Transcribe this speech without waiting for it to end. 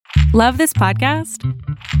Love this podcast?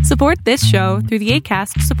 Support this show through the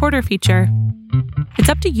Acast supporter feature. It's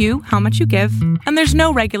up to you how much you give, and there's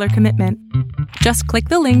no regular commitment. Just click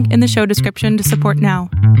the link in the show description to support now.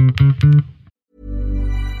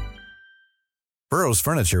 Burrow's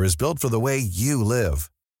furniture is built for the way you live.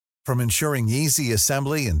 From ensuring easy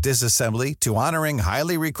assembly and disassembly to honoring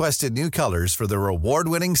highly requested new colors for their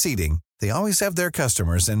award-winning seating, they always have their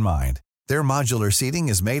customers in mind. Their modular seating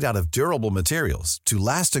is made out of durable materials to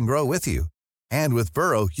last and grow with you. And with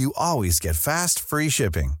Burrow, you always get fast, free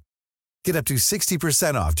shipping. Get up to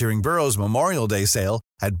 60% off during Burrow's Memorial Day sale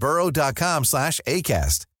at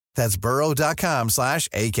burrow.com/ACAST. That's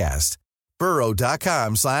burrow.com/ACAST.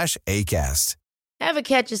 burrow.com/ACAST. Ever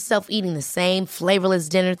catch yourself eating the same flavorless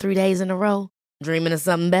dinner 3 days in a row? Dreaming of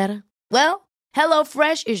something better? Well,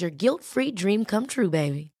 HelloFresh is your guilt-free dream come true,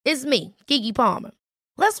 baby. It's me, Keke Palmer.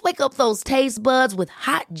 Let's wake up those taste buds with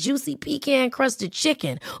hot, juicy pecan-crusted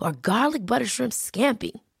chicken or garlic butter shrimp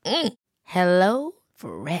scampi. Hello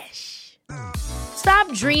Fresh.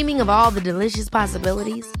 Stop dreaming of all the delicious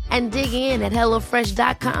possibilities and dig in at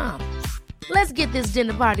HelloFresh.com. Let's get this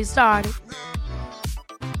dinner party started.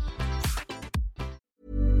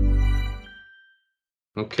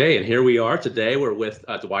 Okay, and here we are today. We're with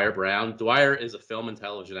Dwier Brown. Dwier is a film and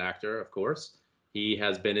television actor, of course. He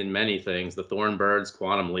has been in many things: The Thornbirds,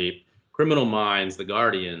 Quantum Leap, Criminal Minds, The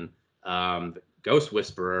Guardian, Ghost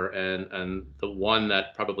Whisperer, and the one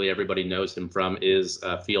that probably everybody knows him from is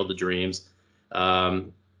Field of Dreams.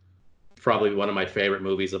 Probably one of my favorite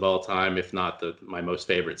movies of all time, if not my most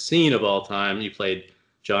favorite scene of all time. You played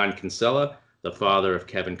John Kinsella, the father of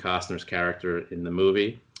Kevin Costner's character in the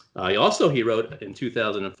movie. He wrote in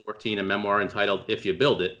 2014 a memoir entitled If You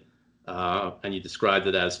Build It, and you described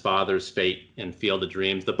it as Father's Fate in Field of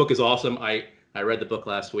Dreams. The book is awesome. I read the book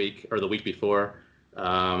last week or the week before,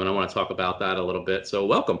 and I want to talk about that a little bit. So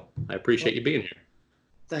welcome. I appreciate you being here.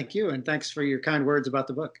 Thank you, and thanks for your kind words about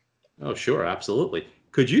the book. Oh, sure, absolutely.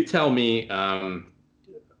 Could you tell me a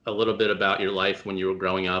little bit about your life when you were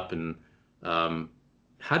growing up, and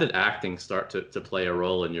how did acting start to play a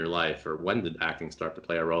role in your life, or when did acting start to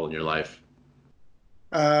play a role in your life?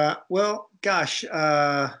 Well, gosh,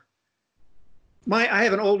 I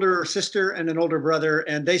have an older sister and an older brother,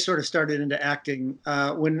 and they sort of started into acting.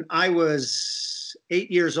 When I was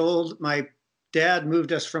 8 years old, my dad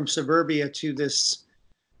moved us from suburbia to this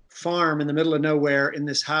farm in the middle of nowhere in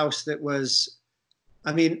this house that was,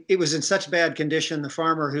 it was in such bad condition. The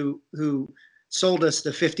farmer who sold us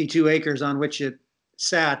the 52 acres on which it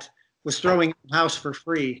sat was throwing the house for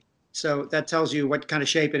free. So that tells you what kind of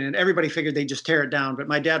shape it in. Everybody figured they'd just tear it down, but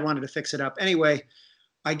my dad wanted to fix it up. Anyway,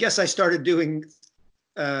 I guess I started doing,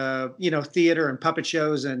 theater and puppet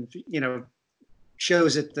shows and,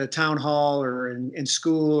 shows at the town hall or in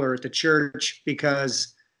school or at the church,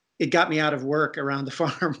 because it got me out of work around the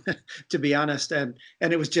farm, to be honest. And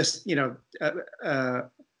it was just, it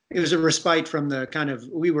was a respite from the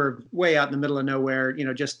we were way out in the middle of nowhere,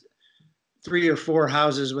 just 3 or 4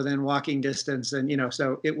 houses within walking distance. And,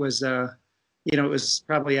 so it was, it was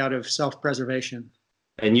probably out of self-preservation.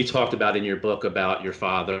 And you talked about in your book about your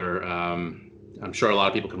father. I'm sure a lot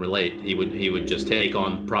of people can relate. He would just take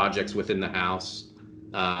on projects within the house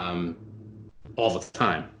all the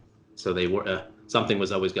time. So they were something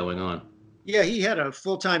was always going on. Yeah, he had a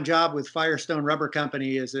full-time job with Firestone Rubber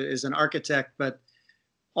Company as an architect, but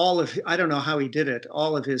I don't know how he did it.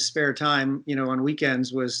 All of his spare time, on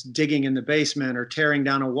weekends was digging in the basement or tearing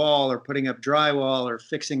down a wall or putting up drywall or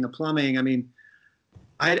fixing the plumbing.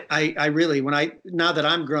 I really, now that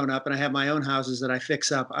I'm grown up and I have my own houses that I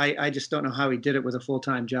fix up, I just don't know how he did it with a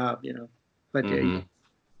full-time job, but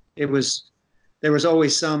there was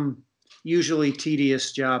always some usually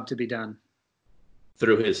tedious job to be done.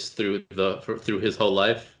 Through his whole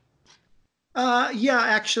life? Yeah,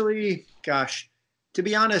 actually, gosh, to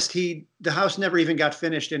be honest, the house never even got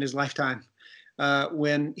finished in his lifetime.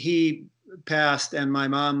 When he passed and my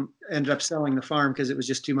mom ended up selling the farm because it was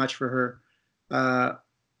just too much for her,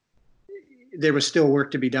 there was still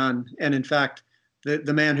work to be done. And in fact,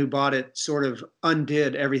 the man who bought it sort of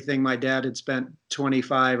undid everything my dad had spent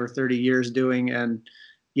 25 or 30 years doing and,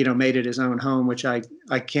 made it his own home, which I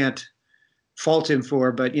can't fault him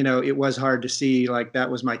for. But, it was hard to see, like, that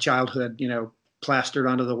was my childhood, plastered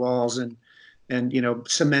onto the walls and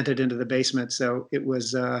cemented into the basement. So it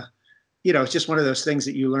was, it's just one of those things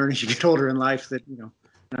that you learn as you get older in life that,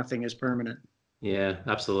 nothing is permanent. Yeah,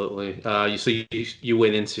 absolutely. So you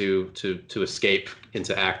went into to escape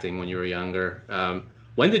into acting when you were younger.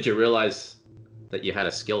 When did you realize that you had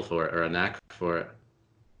a skill for it or a knack for it?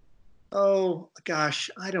 Oh gosh,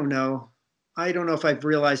 I don't know. I don't know if I've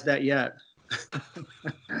realized that yet.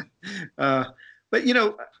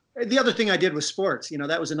 But the other thing I did was sports.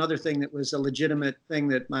 That was another thing that was a legitimate thing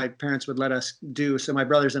that my parents would let us do. So my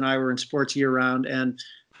brothers and I were in sports year round and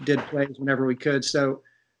did plays whenever we could. So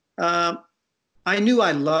I knew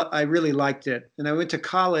I really liked it. And I went to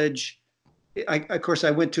college. Of course,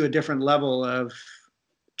 I went to a different level of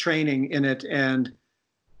training in it, and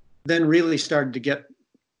then really started to get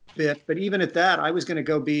fit. But even at that, I was going to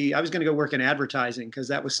go work in advertising, because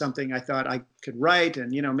that was something I thought I could write,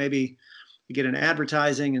 and maybe get in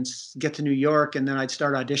advertising and get to New York, and then I'd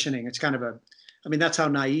start auditioning. It's kind of that's how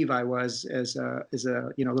naive I was as a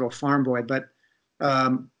little farm boy. But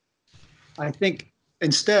I think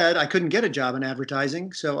instead I couldn't get a job in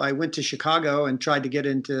advertising, so I went to Chicago and tried to get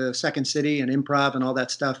into Second City and improv and all that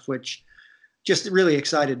stuff, which just really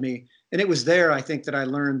excited me. And it was there, I think, that I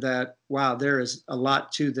learned that, wow, there is a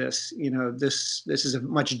lot to this. This is a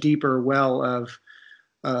much deeper well of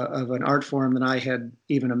an art form than I had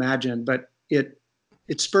even imagined. But it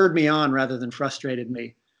spurred me on rather than frustrated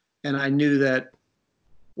me. And I knew that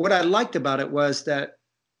what I liked about it was that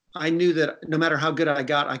I knew that no matter how good I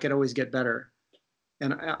got, I could always get better.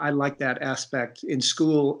 And I liked that aspect. In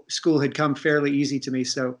school had come fairly easy to me.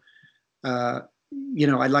 So,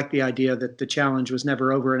 I liked the idea that the challenge was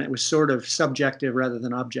never over, and it was sort of subjective rather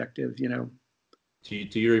than objective, Do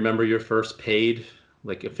you remember your first paid,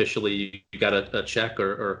 like officially you got a check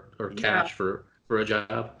or cash for a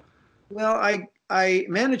job? Well, I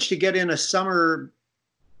managed to get in a summer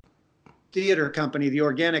theater company, the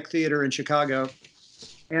Organic Theater in Chicago.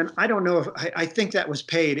 And I don't know if I think that was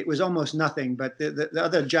paid. It was almost nothing. But the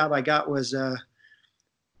other job I got was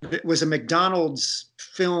it was a McDonald's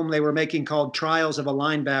film they were making called Trials of a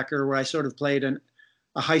Linebacker, where I sort of played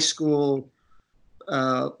a high school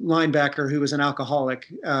linebacker who was an alcoholic.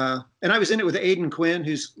 And I was in it with Aidan Quinn,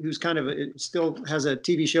 who's kind of still has a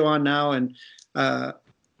TV show on now. And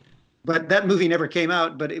but that movie never came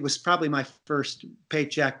out. But it was probably my first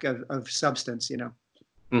paycheck of substance,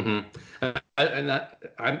 Mm-hmm.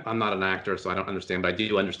 I'm not an actor, so I don't understand, but I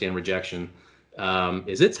do understand rejection.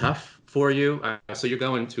 Is it tough for you? So you're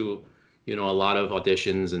going to, a lot of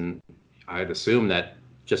auditions, and I'd assume that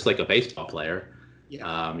just like a baseball player,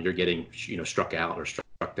 you're getting, struck out or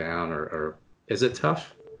struck down, or is it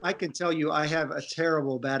tough? I can tell you I have a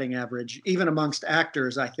terrible batting average. Even amongst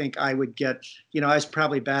actors, I think I would get, I was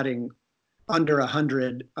probably batting under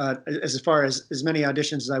 100 as far as many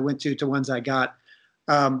auditions as I went to ones I got.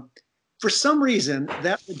 For some reason,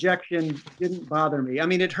 that rejection didn't bother me. I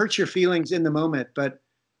mean, it hurts your feelings in the moment, but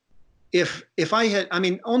if I had,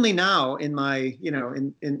 only now in my,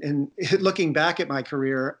 in looking back at my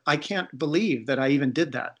career, I can't believe that I even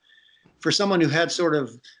did that. For someone who had sort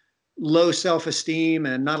of low self-esteem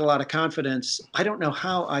and not a lot of confidence, I don't know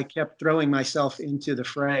how I kept throwing myself into the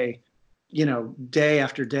fray, day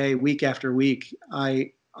after day, week after week.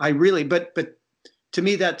 I really, but to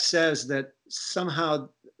me, that says that somehow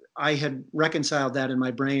I had reconciled that in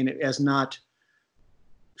my brain as not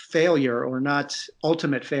failure, or not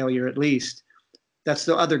ultimate failure, at least. That's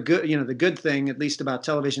the other good, the good thing, at least about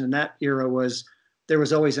television in that era, was there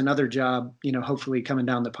was always another job, hopefully coming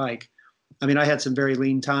down the pike. I had some very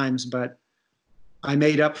lean times, but I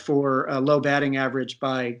made up for a low batting average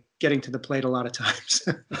by getting to the plate a lot of times.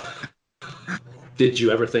 Did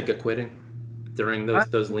you ever think of quitting during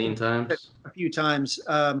those lean times? A few times.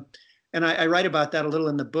 And I write about that a little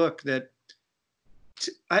in the book, that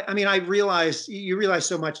I realize you realize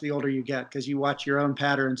so much the older you get, because you watch your own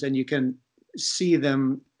patterns and you can see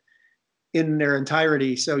them in their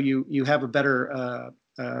entirety. So you have a better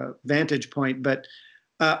vantage point. But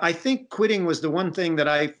I think quitting was the one thing that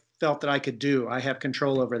I felt that I could do. I have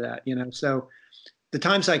control over that, So the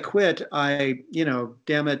times I quit,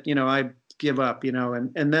 damn it, I give up,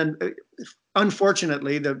 and then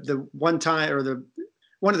unfortunately the one time, or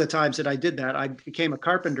one of the times that I did that, I became a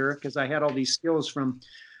carpenter, because I had all these skills from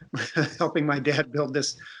helping my dad build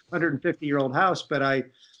this 150-year-old house. But I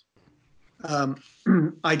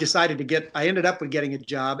decided I ended up with getting a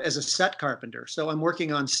job as a set carpenter. So I'm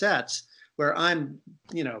working on sets where I'm,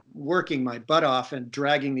 working my butt off and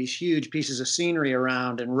dragging these huge pieces of scenery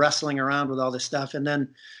around and wrestling around with all this stuff. And then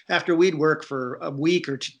after we'd work for a week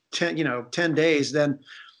or 10 days, then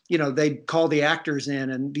they'd call the actors in,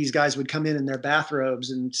 and these guys would come in their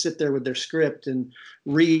bathrobes and sit there with their script and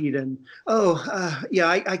read. And,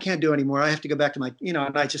 I can't do anymore. I have to go back to my,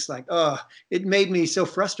 and I just it made me so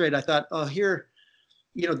frustrated. I thought, here,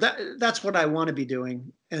 that's what I want to be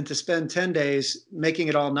doing. And to spend 10 days making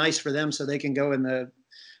it all nice for them so they can go in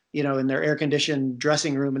in their air conditioned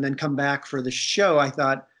dressing room and then come back for the show. I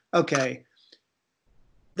thought, okay,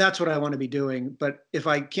 that's what I want to be doing. But if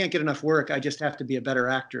I can't get enough work, I just have to be a better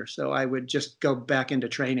actor. So I would just go back into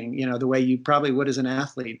training, the way you probably would as an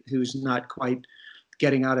athlete who's not quite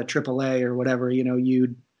getting out of AAA or whatever.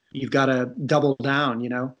 You've got to double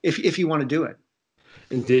down, if you want to do it.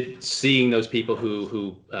 And did seeing those people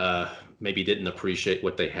who maybe didn't appreciate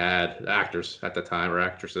what they had, actors at the time or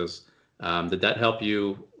actresses, did that help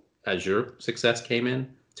you as your success came in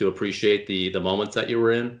to appreciate the moments that you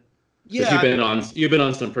were in? Because you've been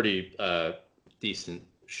on some pretty decent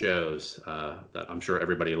shows that I'm sure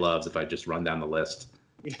everybody loves. If I just run down the list,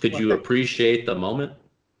 could you appreciate the moment?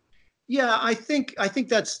 Yeah, I think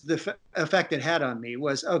that's the effect it had on me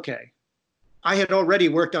was, okay, I had already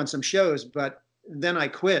worked on some shows, but then I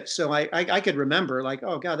quit. So I could remember like,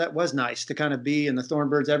 oh God, that was nice to kind of be in the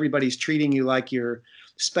Thornbirds. Everybody's treating you like you're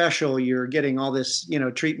special. You're getting all this,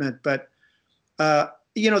 treatment. But,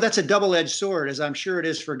 that's a double-edged sword, as I'm sure it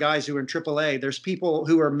is for guys who are in AAA. There's people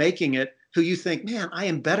who are making it who you think, man, I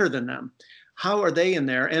am better than them. How are they in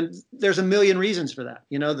there? And there's a million reasons for that.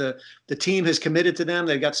 The team has committed to them.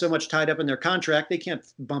 They've got so much tied up in their contract. They can't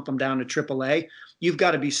bump them down to AAA. You've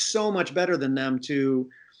got to be so much better than them to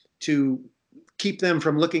keep them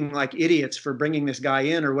from looking like idiots for bringing this guy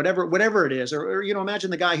in or whatever it is. Or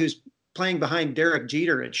imagine the guy who's playing behind Derek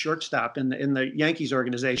Jeter at shortstop in the Yankees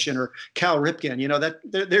organization, or Cal Ripken,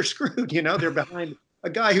 that they're screwed, they're behind a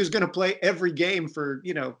guy who's going to play every game for,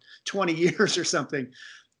 20 years or something.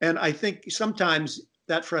 And I think sometimes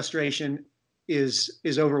that frustration is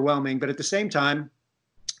overwhelming, but at the same time,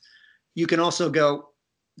 you can also go,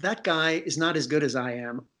 that guy is not as good as I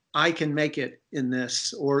am. I can make it in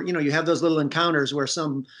this. Or, you have those little encounters where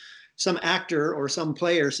some actor or some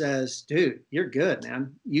player says, dude, you're good,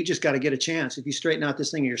 man. You just got to get a chance. If you straighten out this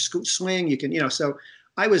thing in your swing, you can, so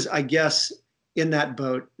I was, I guess, in that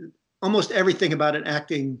boat. Almost everything about an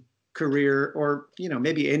acting career, or,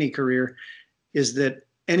 maybe any career, is that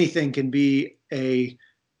anything can be a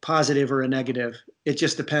positive or a negative. It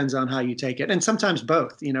just depends on how you take it. And sometimes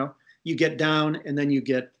both, you get down and then you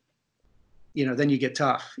get, then you get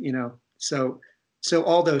tough, So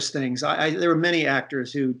all those things, there were many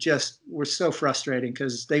actors who just were so frustrating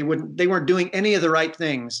because they weren't doing any of the right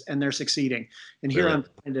things and they're succeeding. And here I'm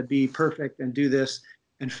trying to be perfect and do this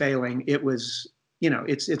and failing. It was,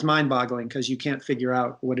 it's mind boggling because you can't figure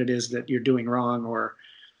out what it is that you're doing wrong, or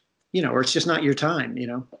it's just not your time,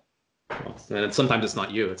 And sometimes it's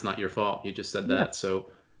not you, it's not your fault. You just said that. So,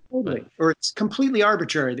 totally. Or it's completely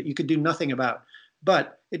arbitrary that you could do nothing about,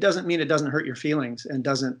 but it doesn't mean it doesn't hurt your feelings and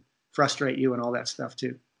doesn't frustrate you and all that stuff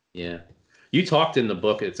too. Yeah. You talked in the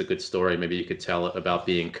book, it's a good story. Maybe you could tell it about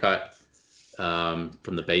being cut from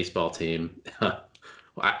the baseball team.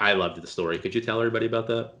 I loved the story. Could you tell everybody about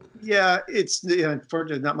that? Yeah, it's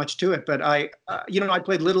unfortunately not much to it, but I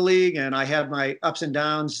played Little League and I had my ups and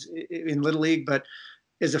downs in Little League, but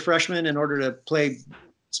as a freshman, in order to play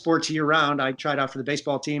sports year round, I tried out for the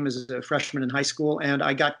baseball team as a freshman in high school and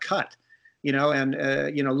I got cut.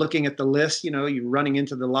 Looking at the list, you running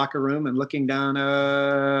into the locker room and looking down,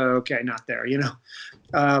 okay, not there,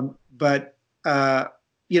 but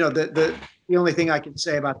the only thing I can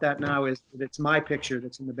say about that now is that it's my picture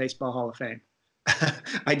that's in the Baseball Hall of Fame.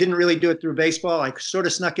 I didn't really do it through baseball. I sort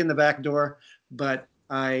of snuck in the back door, but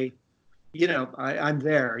I'm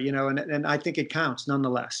there, and I think it counts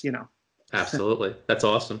nonetheless, Absolutely. That's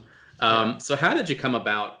awesome. So how did you come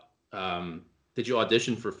about, did you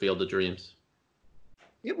audition for Field of Dreams?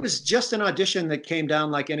 It was just an audition that came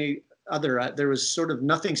down like any other. There was sort of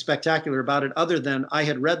nothing spectacular about it other than I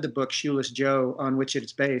had read the book Shoeless Joe, on which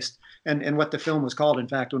it's based, and what the film was called, in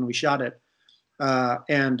fact, when we shot it,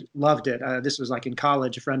 and loved it. This was like in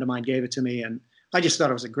college. A friend of mine gave it to me, and I just thought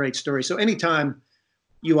it was a great story. So anytime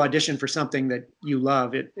you audition for something that you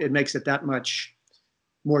love, it makes it that much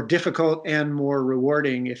more difficult and more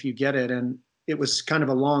rewarding if you get it. And it was kind of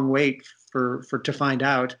a long wait to find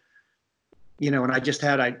out, and I just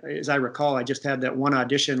had, as I recall, I just had that one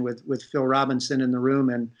audition with Phil Robinson in the room,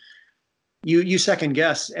 and you second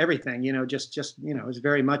guess everything, just it was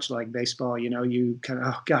very much like baseball, you kind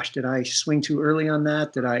of, oh gosh, did I swing too early on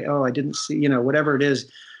that? I didn't see, whatever it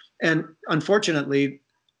is. And unfortunately,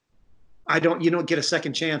 you don't get a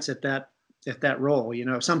second chance at that role,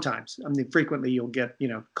 sometimes. I mean, frequently you'll get,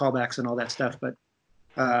 callbacks and all that stuff, but,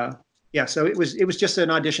 yeah, so it was just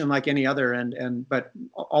an audition like any other, but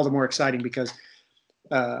all the more exciting because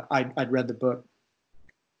I'd read the book.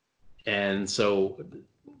 And so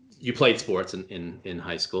you played sports in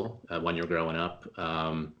high school when you were growing up,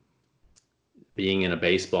 being in a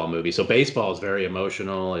baseball movie. So baseball is very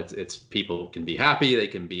emotional. It's people can be happy, they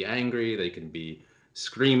can be angry, they can be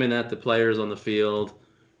screaming at the players on the field.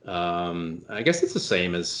 I guess it's the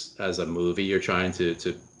same as a movie. You're trying to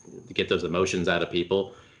get those emotions out of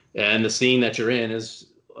people, and the scene that you're in is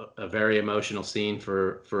a very emotional scene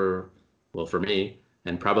for me,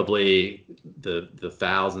 and probably the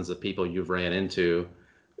thousands of people you've ran into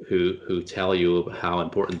who tell you how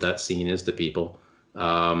important that scene is to people.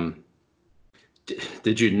 Um,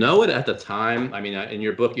 did you know it at the time? I mean, in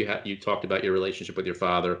your book, you talked about your relationship with your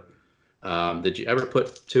father. Did you ever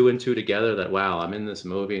put two and two together that, wow, I'm in this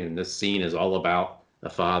movie and this scene is all about a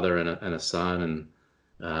father and a son?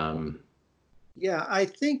 And Yeah, I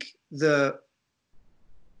think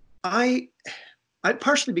I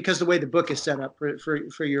partially because the way the book is set up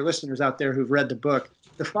for your listeners out there who've read the book,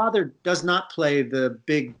 the father does not play the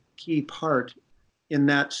big key part in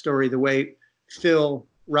that story the way Phil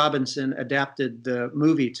Robinson adapted the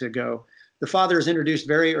movie to go. The father is introduced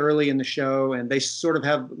very early in the show, and they sort of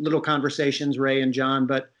have little conversations, Ray and John,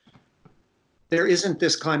 but there isn't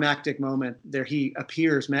this climactic moment there. He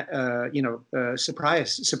appears,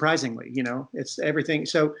 surprisingly, it's everything.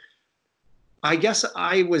 So I guess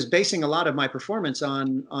I was basing a lot of my performance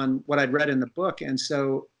on what I'd read in the book. And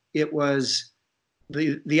so it was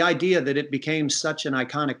the idea that it became such an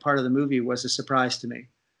iconic part of the movie was a surprise to me.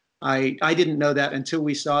 I didn't know that until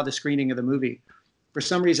we saw the screening of the movie. For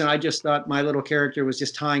some reason, I just thought my little character was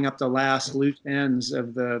just tying up the last loose ends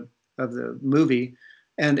of the movie.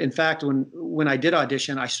 And in fact, when I did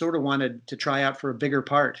audition, I sort of wanted to try out for a bigger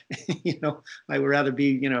part. I would rather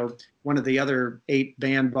be, one of the other 8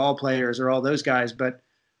 band ball players or all those guys. But,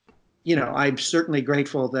 I'm certainly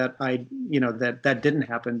grateful that that didn't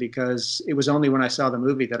happen, because it was only when I saw the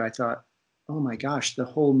movie that I thought, oh my gosh, the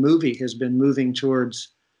whole movie has been moving towards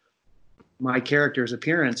my character's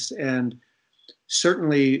appearance. And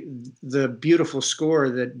certainly the beautiful score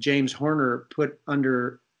that James Horner put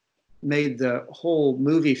under made the whole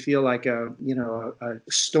movie feel like a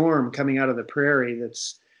storm coming out of the prairie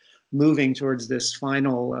that's moving towards this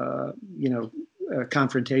final,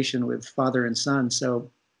 confrontation with father and son. So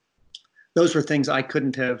those were things I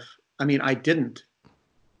couldn't have, I didn't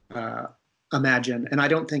imagine. And I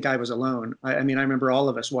don't think I was alone. I remember all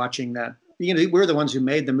of us watching that. We're the ones who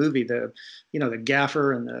made the movie. The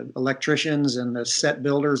gaffer and the electricians and the set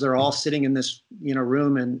builders are all sitting in this,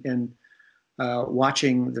 room and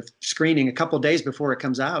watching the screening a couple of days before it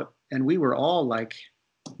comes out. And we were all like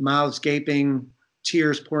mouths gaping,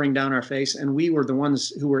 tears pouring down our face. And we were the ones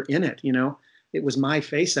who were in it. It was my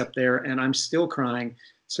face up there and I'm still crying.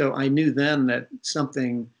 So I knew then that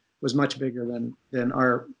something was much bigger than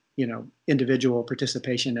our, individual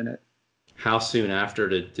participation in it. how soon after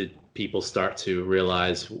did people start to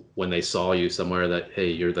realize when they saw you somewhere that, hey,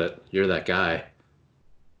 you're that guy?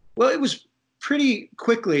 Well, it was pretty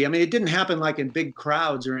quickly. It didn't happen like in big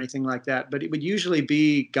crowds or anything like that, but it would usually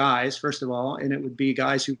be guys, first of all, and it would be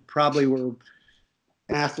guys who probably were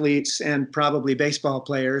athletes and probably baseball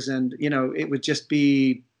players. And, it would just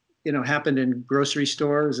be, happened in grocery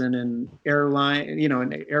stores and in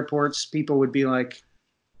in airports. People would be like,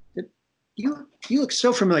 you look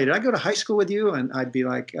so familiar. Did I go to high school with you? And I'd be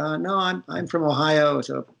like, no, I'm from Ohio.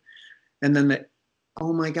 So, and then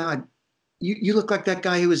oh my God, you look like that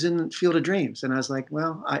guy who was in Field of Dreams. And I was like,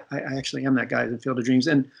 well, I actually am that guy in Field of Dreams.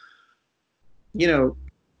 And,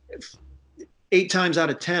 8 times out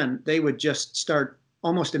of 10, they would just start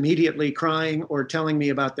almost immediately crying or telling me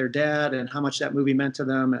about their dad and how much that movie meant to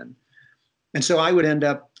them. And so I would end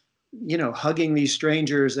up, hugging these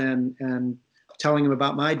strangers and telling them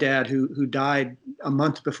about my dad who died a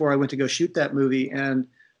month before I went to go shoot that movie. And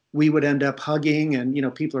we would end up hugging, and,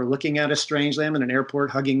 people are looking at us strangely. I'm in an airport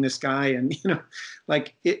hugging this guy. And,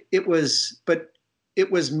 like it was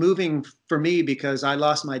moving for me because I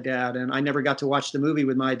lost my dad and I never got to watch the movie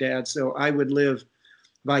with my dad. So I would live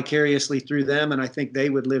vicariously through them. And I think they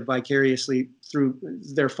would live vicariously through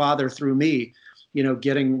their father, through me,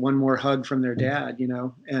 getting one more hug from their dad,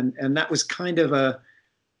 and that was kind of a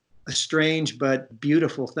strange but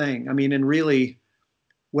beautiful thing. And really,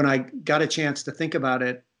 when I got a chance to think about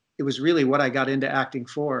it, it was really what I got into acting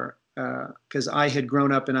for, because I had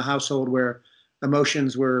grown up in a household where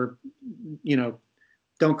emotions were,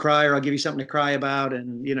 don't cry or I'll give you something to cry about,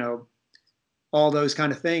 and, all those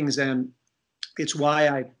kind of things. And it's why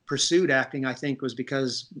I pursued acting, I think, was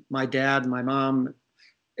because my dad and my mom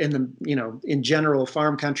in general,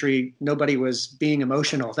 farm country, nobody was being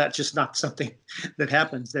emotional. That's just not something that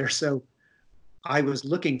happens there. So I was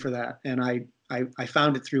looking for that. And I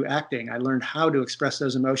found it through acting. I learned how to express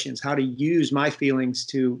those emotions, how to use my feelings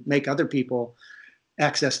to make other people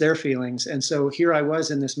access their feelings. And so here I was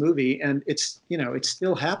in this movie, and it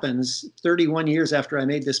still happens 31 years after I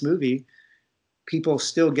made this movie. People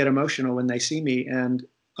still get emotional when they see me. And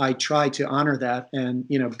I try to honor that and,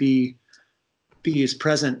 be as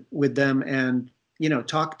present with them and,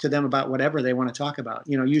 talk to them about whatever they want to talk about.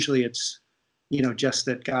 Usually it's, just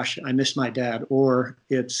that, gosh, I miss my dad, or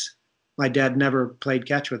it's my dad never played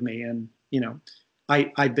catch with me. And,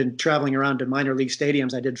 I've been traveling around to minor league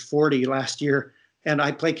stadiums. I did 40 last year, and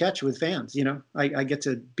I play catch with fans. I get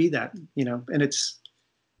to be that, and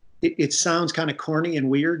it sounds kind of corny and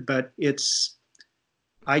weird, but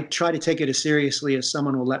I try to take it as seriously as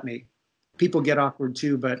someone will let me. People get awkward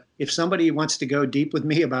too, but if somebody wants to go deep with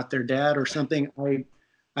me about their dad or something,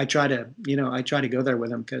 I try to go there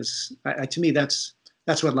with them, because to me, that's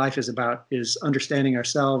what life is about, is understanding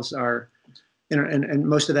ourselves, and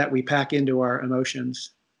most of that we pack into our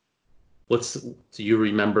emotions. Do you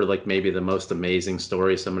remember, like, maybe the most amazing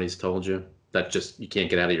story somebody's told you that just you can't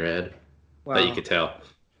get out of your head? Wow. That you could tell?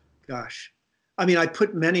 Gosh. I mean, I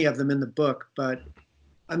put many of them in the book, but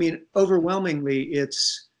I mean, overwhelmingly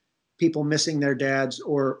it's people missing their dads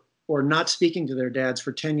or not speaking to their dads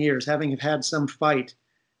for 10 years, having had some fight,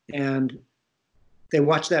 and they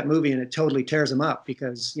watch that movie and it totally tears them up,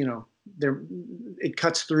 because, it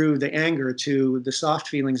cuts through the anger to the soft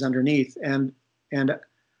feelings underneath. And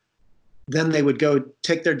then they would go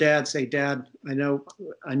take their dad, say, "Dad, I know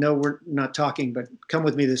we're not talking, but come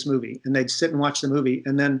with me to this movie." And they'd sit and watch the movie.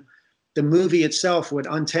 And then the movie itself would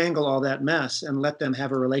untangle all that mess and let them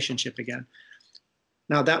have a relationship again.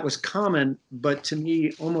 Now, that was common, but to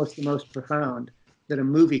me, almost the most profound, that a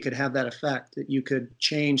movie could have that effect, that you could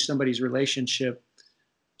change somebody's relationship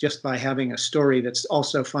just by having a story that's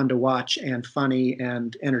also fun to watch and funny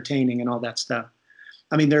and entertaining and all that stuff.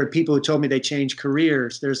 I mean, there are people who told me they changed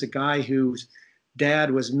careers. There's a guy whose dad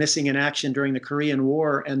was missing in action during the Korean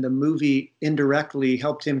War, and the movie indirectly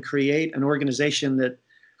helped him create an organization that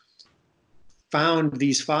found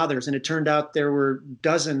these fathers. And it turned out there were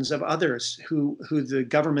dozens of others who the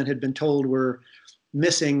government had been told were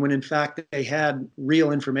missing, when in fact they had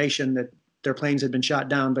real information that their planes had been shot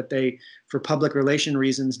down, but they, for public relation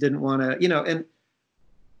reasons, didn't want to, and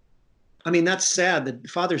I mean, that's sad. The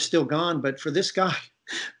father's still gone, but for this guy,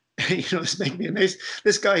 it's making me amazed.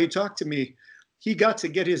 This guy who talked to me, he got to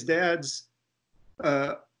get his dad's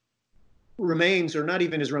remains, or not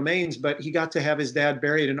even his remains, but he got to have his dad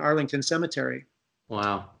buried in Arlington Cemetery.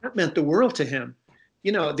 Wow. That meant the world to him.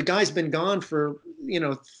 The guy's been gone for,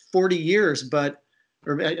 40 years,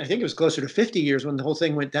 or I think it was closer to 50 years when the whole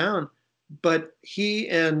thing went down. But he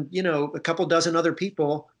and, a couple dozen other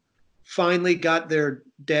people finally got their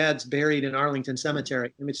dads buried in Arlington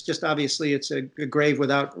Cemetery. I mean, it's just, obviously it's a grave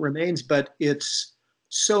without remains, but it's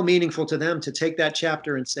so meaningful to them to take that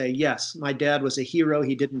chapter and say, yes, my dad was a hero.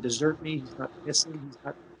 He didn't desert me. He's not missing. He's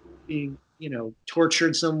not being,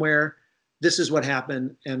 tortured somewhere. This is what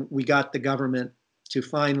happened. And we got the government to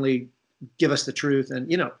finally give us the truth. And,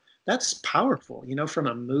 that's powerful, from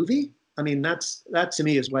a movie. I mean, that to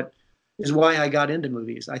me is why I got into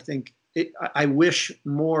movies. I think I wish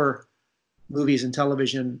more movies and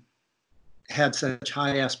television had such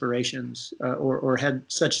high aspirations, or had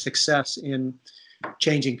such success in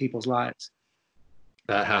changing people's lives.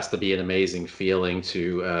 That has to be an amazing feeling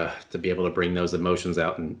to be able to bring those emotions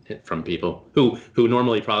out from people who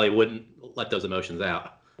normally probably wouldn't let those emotions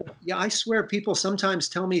out. Yeah, I swear people sometimes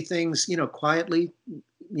tell me things, quietly,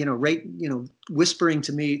 whispering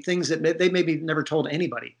to me things that they maybe never told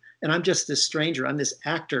anybody. And I'm just this stranger. I'm this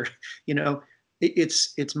actor,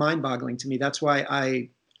 it's mind-boggling to me. That's why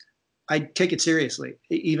I take it seriously,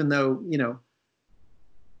 even though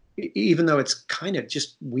it's kind of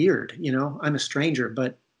just weird, I'm a stranger.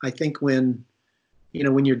 But I think when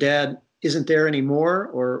your dad isn't there anymore,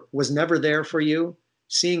 or was never there for you,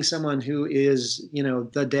 seeing someone who is,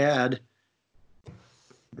 the dad,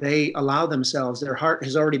 they allow themselves, their heart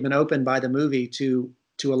has already been opened by the movie to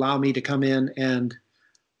allow me to come in and,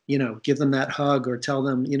 give them that hug, or tell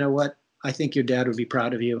them, you know what, I think your dad would be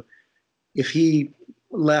proud of you. If he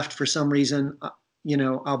left for some reason,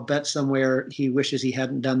 I'll bet somewhere he wishes he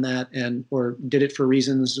hadn't done that, or did it for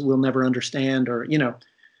reasons we'll never understand, or,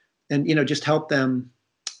 just help them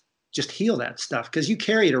just heal that stuff. Because you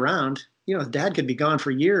carry it around, dad could be gone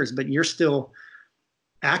for years, but you're still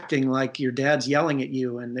acting like your dad's yelling at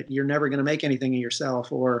you and that you're never going to make anything of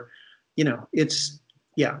yourself, or,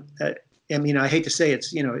 I hate to say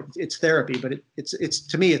it's therapy, but it's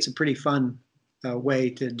to me, it's a pretty fun way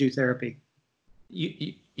to do therapy.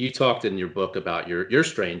 You talked in your book about your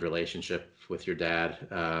strained relationship with your dad.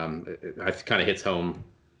 It kind of hits home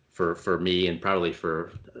for me, and probably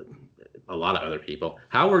for a lot of other people.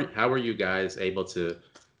 How were you guys able to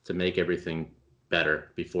make everything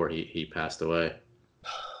better before he passed away?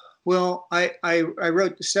 Well, I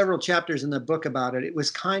wrote several chapters in the book about it. It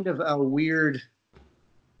was kind of a weird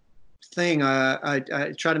thing.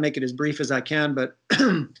 I try to make it as brief as I can, but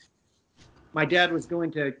my dad was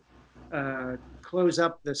going to close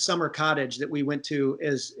up the summer cottage that we went to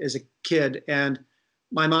as a kid, and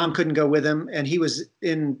my mom couldn't go with him. And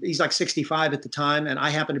he's like 65 at the time, and I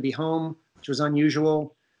happened to be home, which was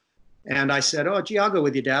unusual. And I said, "Oh, gee, I'll go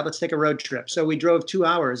with you, Dad. Let's take a road trip." So we drove 2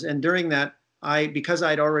 hours, and during that, because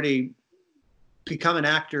I'd already become an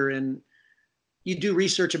actor, and you do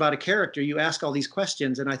research about a character, you ask all these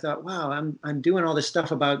questions, and I thought, wow, I'm doing all this stuff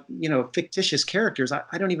about, fictitious characters.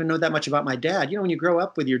 I don't even know that much about my dad. When you grow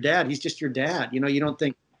up with your dad, he's just your dad. You don't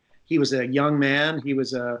think he was a young man, he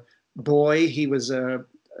was a boy, he was a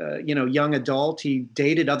young adult, he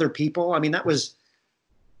dated other people. I mean,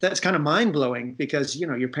 that's kind of mind blowing, because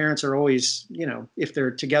your parents are always, if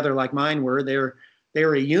they're together like mine were, they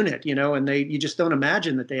were a unit, and you just don't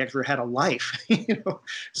imagine that they ever had a life.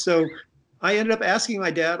 So I ended up asking my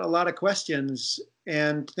dad a lot of questions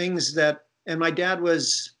and things and my dad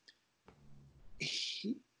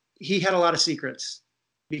he had a lot of secrets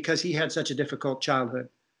because he had such a difficult childhood.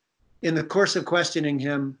 In the course of questioning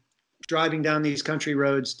him, driving down these country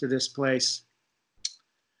roads to this place,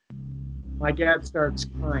 my dad starts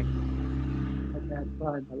crying. My dad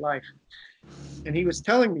cried my life. And he was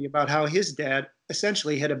telling me about how his dad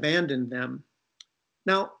essentially had abandoned them.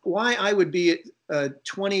 Now, why I would be a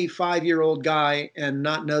 25-year-old guy and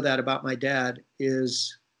not know that about my dad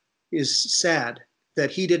is sad, that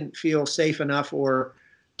he didn't feel safe enough or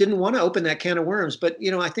didn't want to open that can of worms. But,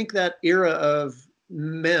 I think that era of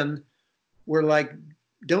men were like,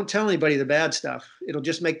 don't tell anybody the bad stuff. It'll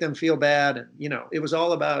just make them feel bad. And, it was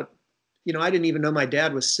all about, I didn't even know my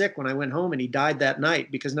dad was sick when I went home, and he died that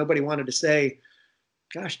night because nobody wanted to say,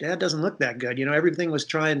 gosh, Dad doesn't look that good. Everything was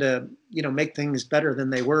trying to, make things better than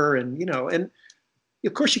they were. And, and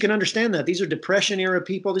of course you can understand that. These are Depression era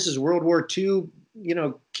people. This is World War II,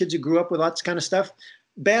 kids who grew up with lots of kind of stuff.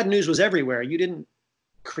 Bad news was everywhere. You didn't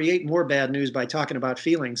create more bad news by talking about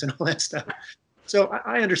feelings and all that stuff. So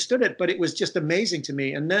I understood it, but it was just amazing to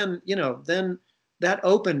me. And then, then that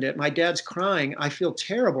opened it. My dad's crying. I feel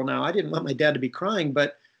terrible now. I didn't want my dad to be crying,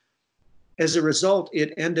 but as a result,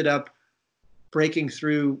 it ended up breaking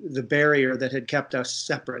through the barrier that had kept us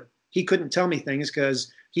separate. He couldn't tell me things because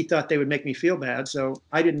he thought they would make me feel bad. So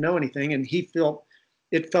I didn't know anything. And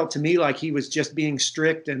it felt to me like he was just being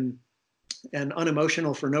strict and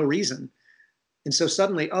unemotional for no reason. And so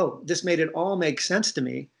suddenly, this made it all make sense to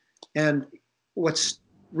me. And what's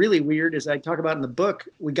really weird is I talk about in the book,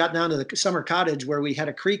 we got down to the summer cottage where we had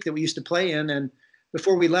a creek that we used to play in. And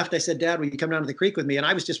before we left, I said, Dad, will you come down to the creek with me? And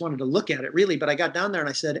I was just wanted to look at it really, but I got down there and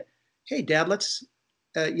I said, hey, Dad, let's,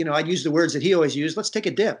 I'd use the words that he always used. Let's take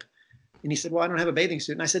a dip. And he said, well, I don't have a bathing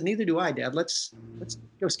suit. And I said, neither do I, Dad. Let's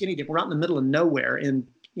go skinny dip. We're out in the middle of nowhere in,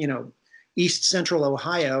 East Central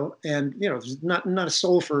Ohio. And, there's not a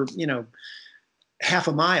soul for, half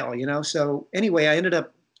a mile, So anyway,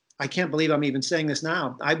 I can't believe I'm even saying this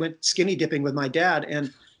now. I went skinny dipping with my dad.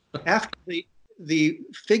 And after the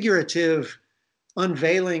figurative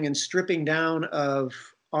unveiling and stripping down of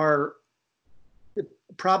our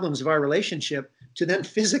problems of our relationship, to then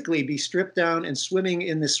physically be stripped down and swimming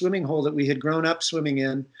in the swimming hole that we had grown up swimming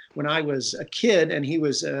in when I was a kid and he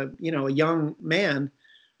was a young man,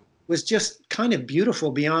 was just kind of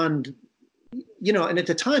beautiful beyond, and at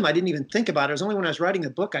the time I didn't even think about it. It was only when I was writing the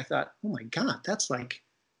book I thought, oh my God, that's like,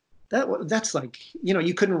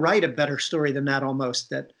 you couldn't write a better story than that almost,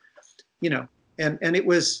 that, and it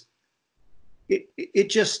was,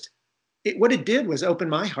 what it did was open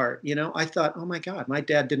my heart. I thought, oh my God, my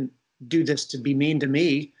dad didn't do this to be mean to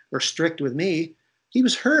me or strict with me. He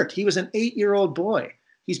was hurt. He was an 8-year-old boy.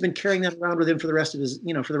 He's been carrying that around with him for the rest of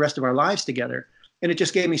for the rest of our lives together. And it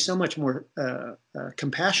just gave me so much more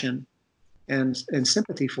compassion and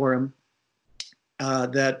sympathy for him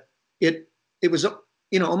that it was,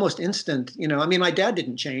 almost instant. My dad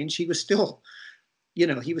didn't change. He was still,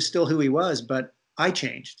 who he was, but I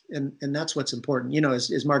changed. And that's what's important.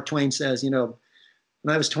 As Mark Twain says,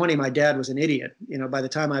 when I was 20, my dad was an idiot. By the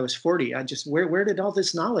time I was 40, I just, where did all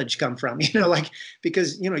this knowledge come from?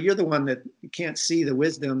 Because, you're the one that you can't see the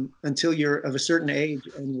wisdom until you're of a certain age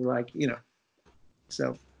and you're like,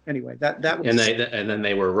 so anyway, that was. And then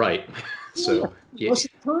they were right. So yeah. Most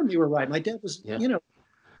of the time you were right. My dad was,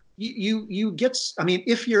 you get,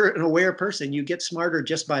 if you're an aware person, you get smarter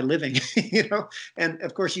just by living, and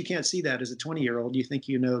of course you can't see that as a 20-year-old. You think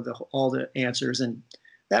all the answers, and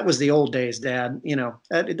that was the old days, Dad.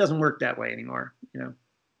 It doesn't work that way anymore.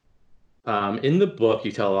 In the book,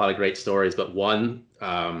 you tell a lot of great stories, but one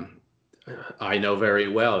I know very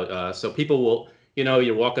well. So people will,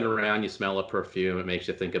 you're walking around, you smell a perfume, it makes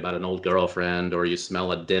you think about an old girlfriend, or you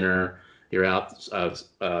smell a dinner, you're out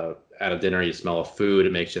at a dinner, you smell a food,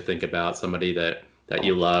 it makes you think about somebody that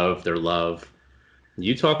you love, their love.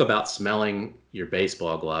 You talk about smelling your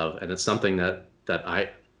baseball glove, and it's something that I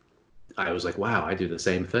was like, wow, I do the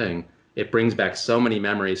same thing. It brings back so many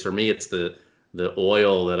memories. For me, it's the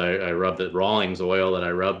oil that I rub, the Rawlings oil that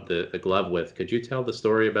I rub the glove with. Could you tell the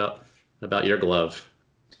story about your glove?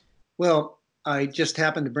 Well, I just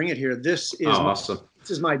happened to bring it here. Oh, awesome.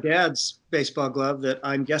 This is my dad's baseball glove that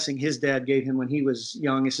I'm guessing his dad gave him when he was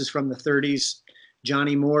young. This is from the 30s.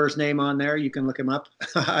 Johnny Moore's name on there. You can look him up.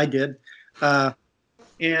 I did.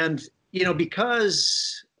 And,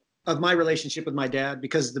 because of my relationship with my dad,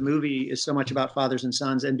 because the movie is so much about fathers and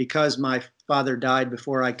sons, and because my father died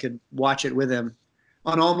before I could watch it with him,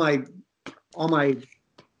 on all my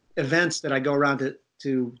events that I go around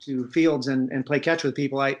to fields and play catch with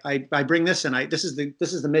people, I bring this, and this is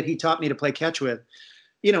the mitt he taught me to play catch with,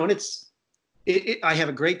 and I have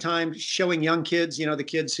a great time showing young kids, the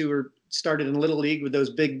kids who are started in Little League with those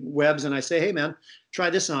big webs, and I say, hey man, try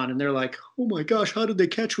this on, and they're like, oh my gosh, how did they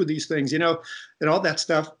catch with these things, and all that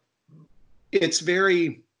stuff. It's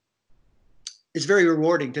very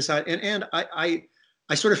rewarding to side, and I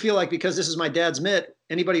sort of feel like, because this is my dad's mitt,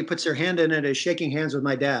 anybody who puts their hand in it is shaking hands with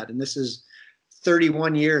my dad, and this is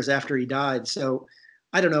 31 years after he died. So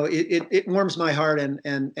I don't know, it warms my heart,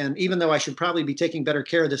 and even though I should probably be taking better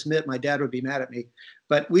care of this mitt, my dad would be mad at me.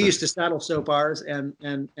 But we used to saddle soap ours, and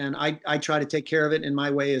I try to take care of it in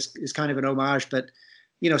my way is kind of an homage. But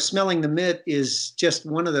smelling the mitt is just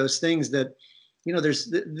one of those things that,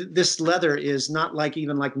 there's this leather is not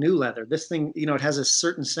even like new leather. This thing, it has a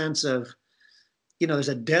certain sense of, there's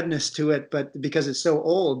a deadness to it, but because it's so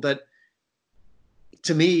old. But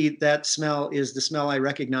to me, that smell is the smell I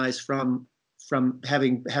recognize from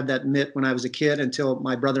having had that mitt when I was a kid until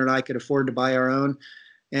my brother and I could afford to buy our own.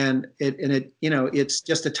 And it's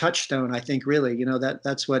just a touchstone, I think, really,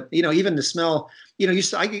 that's what, even the smell,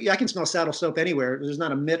 I can smell saddle soap anywhere. There's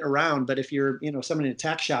not a mitt around, but if you're, someone in a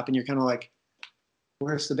tack shop and you're kind of like,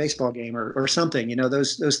 where's the baseball game or something,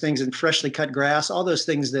 those things, and freshly cut grass, all those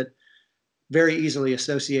things that very easily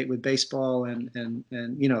associate with baseball and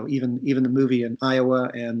even the movie in Iowa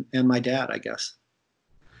and my dad, I guess.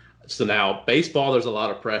 So now baseball, there's a lot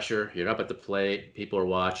of pressure. You're up at the plate. People are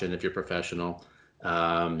watching if you're professional.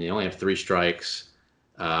 You only have 3 strikes.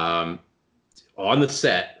 On the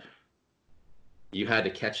set, you had to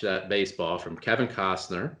catch that baseball from Kevin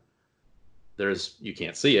Costner. You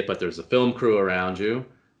can't see it, but there's a film crew around you.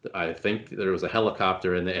 I think there was a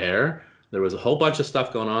helicopter in the air. There was a whole bunch of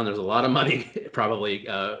stuff going on. There's a lot of money probably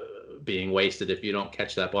being wasted if you don't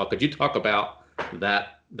catch that ball. Could you talk about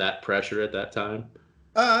that pressure at that time?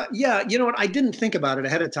 Yeah, you know what? I didn't think about it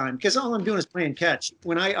ahead of time because all I'm doing is playing catch.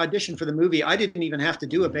 When I auditioned for the movie, I didn't even have to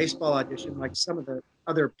do a baseball audition like some of the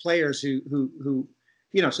other players who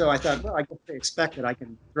so I thought, well, I guess they expect that I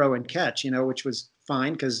can throw and catch, which was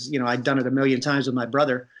fine because, I'd done it a million times with my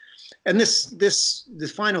brother. And this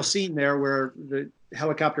final scene there where the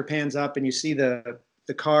helicopter pans up and you see the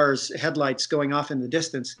car's headlights going off in the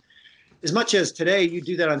distance. As much as today you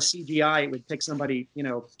do that on CGI, it would take somebody,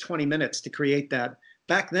 20 minutes to create that.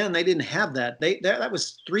 Back then, they didn't have that. That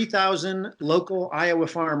was 3,000 local Iowa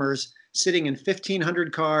farmers sitting in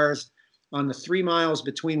 1,500 cars on the 3 miles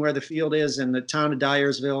between where the field is and the town of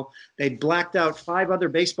Dyersville. They blacked out 5 other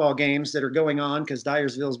baseball games that are going on because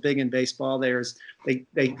Dyersville's big in baseball. They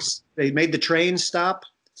made the trains stop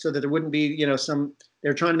so that there wouldn't be,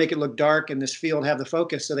 they're trying to make it look dark and this field have the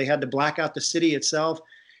focus. So they had to black out the city itself.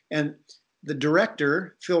 And the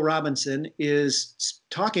director, Phil Robinson, is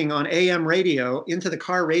talking on AM radio into the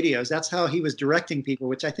car radios. That's how he was directing people,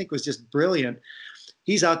 which I think was just brilliant.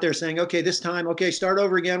 He's out there saying, okay, this time, okay, start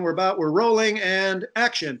over again. We're rolling and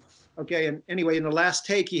action. Okay. And anyway, in the last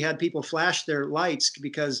take, he had people flash their lights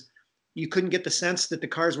because you couldn't get the sense that the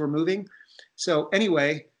cars were moving. So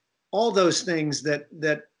anyway, all those things that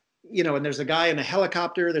and there's a guy in a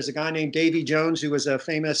helicopter. There's a guy named Davy Jones, who was a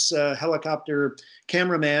famous helicopter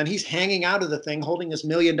cameraman. He's hanging out of the thing, holding this $1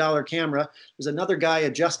 million camera. There's another guy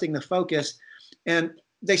adjusting the focus. And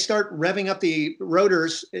they start revving up the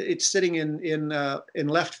rotors. It's sitting in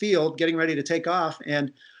left field, getting ready to take off.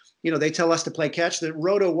 And, they tell us to play catch. The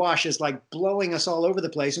roto wash is like blowing us all over the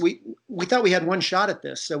place. We thought we had one shot at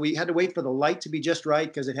this. So we had to wait for the light to be just right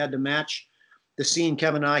because it had to match the scene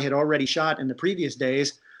Kevin and I had already shot in the previous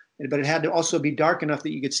days. But it had to also be dark enough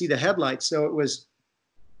that you could see the headlights. So it was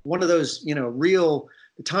one of those, the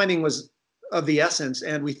timing was of the essence.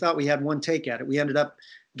 And we thought we had one take at it. We ended up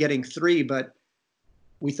getting 3, but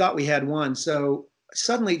we thought we had won. So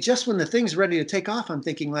suddenly, just when the thing's ready to take off, I'm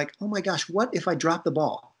thinking like, oh my gosh, what if I drop the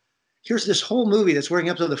ball? Here's this whole movie that's working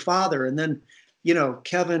up to the father. And then,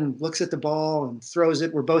 Kevin looks at the ball and throws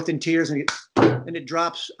it. We're both in tears and it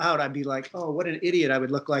drops out. I'd be like, oh, what an idiot I would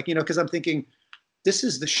look like, because I'm thinking, this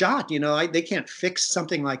is the shot, they can't fix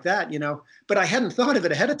something like that, but I hadn't thought of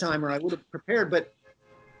it ahead of time or I would have prepared. But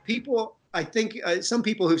people, I think some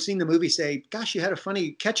people who've seen the movie say, gosh, you had a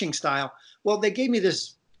funny catching style. Well, they gave me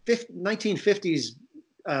this 1950s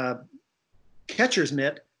catcher's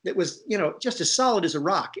mitt that was, just as solid as a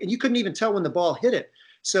rock. And you couldn't even tell when the ball hit it.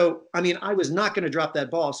 So, I was not going to drop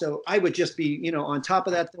that ball. So I would just be, on top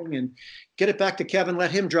of that thing and get it back to Kevin,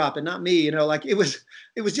 let him drop it, not me. Like it was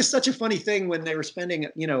just such a funny thing when they were spending,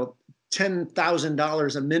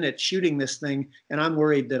 $10,000 a minute shooting this thing. And I'm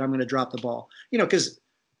worried that I'm going to drop the ball, because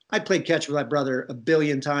I played catch with my brother a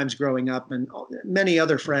billion times growing up and many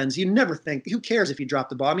other friends. You never think, who cares if you drop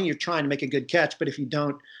the ball? You're trying to make a good catch, but if you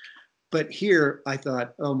don't. But here I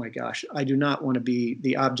thought, oh my gosh, I do not want to be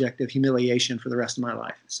the object of humiliation for the rest of my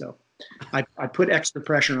life. So I put extra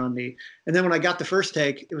pressure on me. And then when I got the first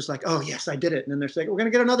take, it was like, oh yes, I did it. And then they're saying, we're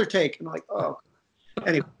going to get another take. And I'm like, oh,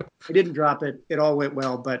 anyway, I didn't drop it. It all went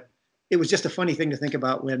well, but it was just a funny thing to think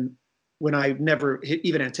about when I never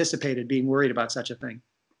even anticipated being worried about such a thing.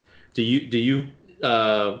 Do you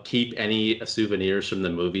keep any souvenirs from the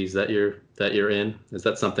movies that you're in? Is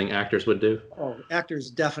that something actors would do? Oh, actors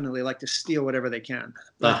definitely like to steal whatever they can.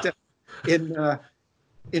 But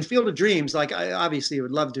in Field of Dreams, like I obviously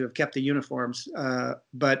would love to have kept the uniforms,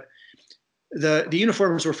 but the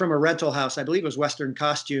uniforms were from a rental house. I believe it was Western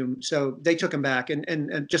Costume, so they took them back.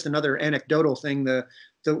 And just another anecdotal thing: the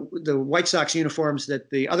White Sox uniforms that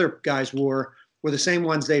the other guys wore were the same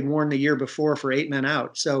ones they'd worn the year before for 8 Men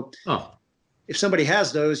Out. So if somebody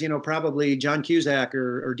has those, probably John Cusack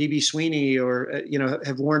or DB Sweeney or,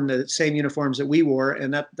 have worn the same uniforms that we wore.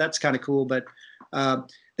 And that's kind of cool. But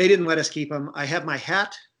they didn't let us keep them. I have my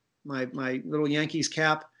hat, my little Yankees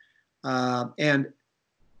cap, but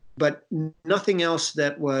nothing else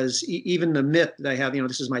that was even the mitt that I have.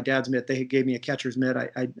 This is my dad's mitt. They gave me a catcher's mitt. I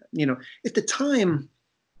at the time,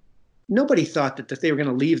 nobody thought that they were going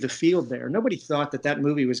to leave the field there. Nobody thought that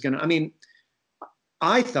movie was going to.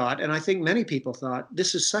 I thought, and I think many people thought,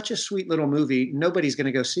 this is such a sweet little movie. Nobody's going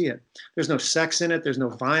to go see it. There's no sex in it. There's no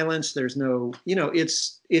violence. There's no,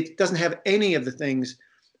 it doesn't have any of the things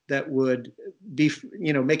that would be,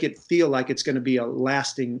 make it feel like it's going to be a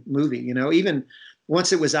lasting movie. Even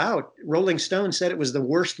once it was out, Rolling Stone said it was the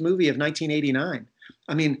worst movie of 1989.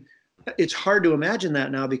 It's hard to imagine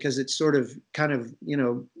that now because it's sort of kind of,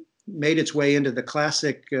 made its way into the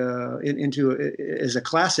classic, as a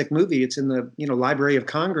classic movie. It's in the, Library of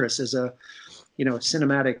Congress as a,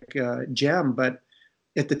 cinematic gem. But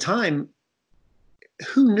at the time,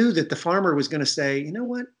 who knew that the farmer was going to say, you know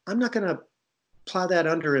what, I'm not going to plow that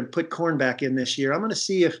under and put corn back in this year. I'm going to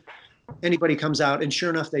see if anybody comes out. And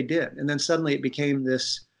sure enough, they did. And then suddenly it became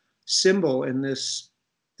this symbol and this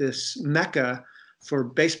mecca for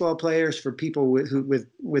baseball players, for people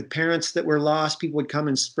with parents that were lost. People would come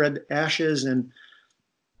and spread ashes. And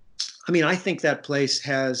I think that place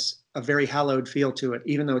has a very hallowed feel to it,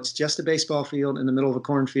 even though it's just a baseball field in the middle of a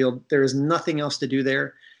cornfield. There is nothing else to do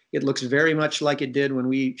there. It looks very much like it did when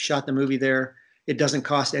we shot the movie there. It doesn't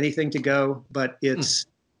cost anything to go, but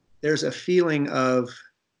there's a feeling of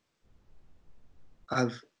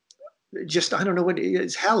just, I don't know what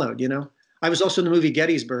it's hallowed, I was also in the movie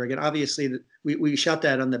Gettysburg, and obviously we shot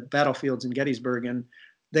that on the battlefields in Gettysburg, and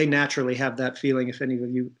they naturally have that feeling. If any of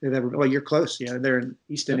you have ever, well, you're close, they're in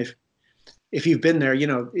Easton. If you've been there,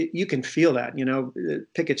 you can feel that,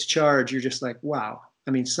 Pickett's charge. You're just like, wow.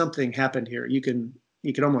 Something happened here. You can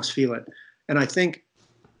almost feel it. And I think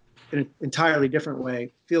in an entirely different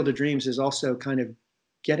way, Field of Dreams is also kind of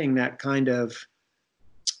getting that kind of,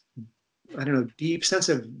 I don't know, deep sense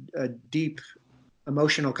of deep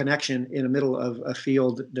emotional connection in the middle of a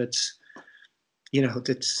field that's,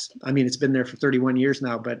 it's been there for 31 years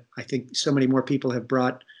now, but I think so many more people have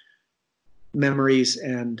brought memories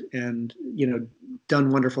and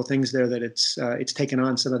done wonderful things there that it's taken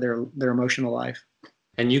on some of their emotional life.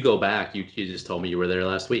 And you go back, you just told me you were there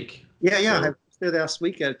last week. Yeah. So. I was there last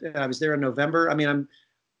week. I was there in November. I'm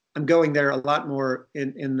going there a lot more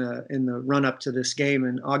in the run up to this game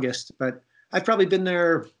in August, but I've probably been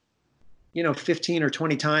there 15 or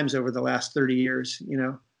 20 times over the last 30 years,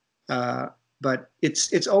 but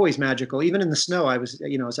it's always magical. Even in the snow, I was,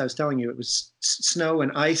 as I was telling you, it was snow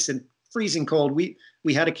and ice and freezing cold. We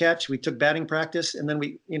had a catch, we took batting practice, and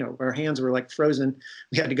then our hands were like frozen.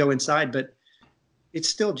 We had to go inside, but it's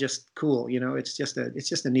still just cool. It's just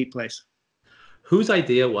a neat place. Whose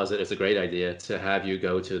idea was it? It's a great idea to have you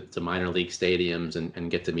go to minor league stadiums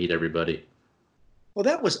and get to meet everybody. Well,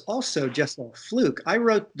 that was also just a fluke. I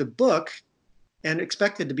wrote the book and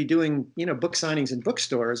expected to be doing, book signings in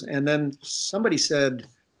bookstores. And then somebody said,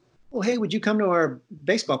 "Well, hey, would you come to our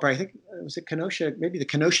baseball party?" I think it was at Kenosha, maybe the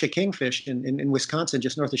Kenosha Kingfish in Wisconsin,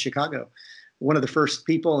 just north of Chicago. One of the first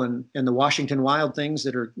people in the Washington Wild Things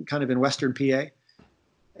that are kind of in Western PA.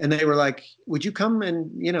 And they were like, "Would you come?"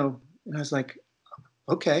 And I was like,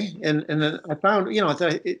 "Okay." And then I found,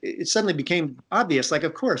 it suddenly became obvious. Like,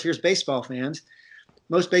 of course, here's baseball fans.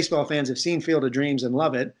 Most baseball fans have seen Field of Dreams and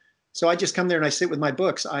love it. So I just come there and I sit with my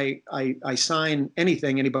books. I sign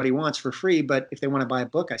anything anybody wants for free, but if they want to buy a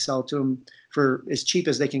book, I sell it to them for as cheap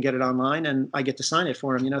as they can get it online, and I get to sign it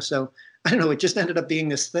for them. So I don't know. It just ended up being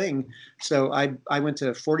this thing. So I went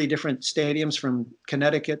to 40 different stadiums from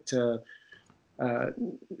Connecticut to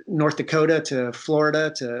North Dakota to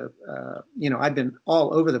Florida to I've been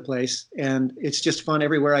all over the place, and it's just fun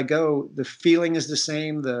everywhere I go. The feeling is the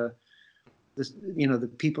same. The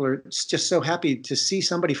people are just so happy to see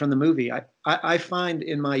somebody from the movie. I find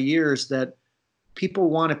in my years that people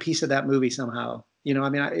want a piece of that movie somehow.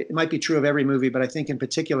 It might be true of every movie, but I think in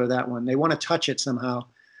particular that one, they want to touch it somehow.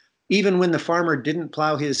 Even when the farmer didn't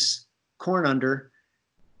plow his corn under,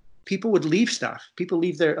 people would leave stuff. People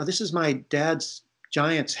leave oh, this is my dad's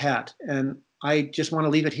Giants hat, and I just want to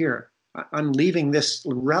leave it here. I'm leaving this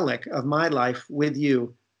relic of my life with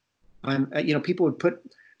you. People would put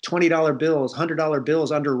 $20 bills, $100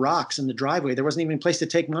 bills under rocks in the driveway. There wasn't even a place to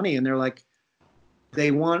take money. And they're like, they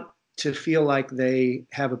want to feel like they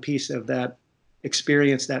have a piece of that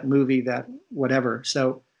experience, that movie, that whatever.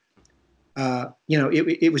 So,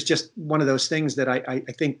 it was just one of those things that I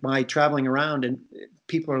think by traveling around and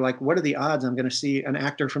people are like, what are the odds I'm going to see an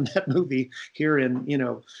actor from that movie here in,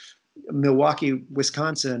 Milwaukee,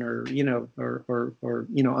 Wisconsin, or the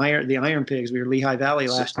Iron Pigs. We were Lehigh Valley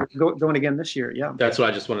last year. Going again this year. Yeah, that's what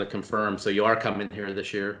I just wanted to confirm. So you are coming here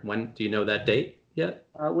this year. When do you know that date yet?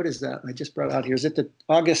 What is that? I just brought out here. Is it the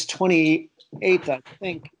August 28th? I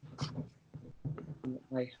think.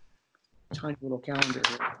 My tiny little calendar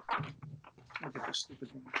here. Look at this stupid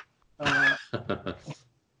thing.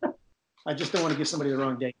 I just don't want to give somebody the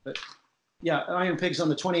wrong date, but yeah, Iron Pigs on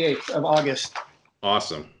the 28th of August.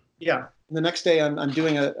 Awesome. Yeah. And the next day I'm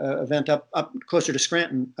doing a event up closer to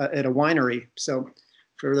Scranton at a winery. So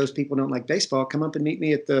for those people who don't like baseball, come up and meet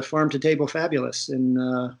me at the Farm to Table Fabulous in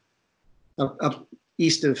up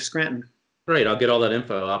east of Scranton. Great. I'll get all that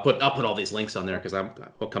info. I'll put all these links on there because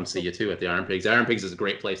I'll come see you too at the Iron Pigs. Iron Pigs is a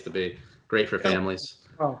great place to be. Great for families.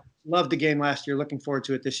 Oh, loved the game last year. Looking forward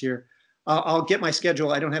to it this year. I'll get my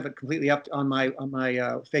schedule. I don't have it completely up on my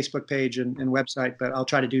Facebook page and website, but I'll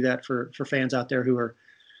try to do that for fans out there who are,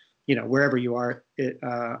 wherever you are.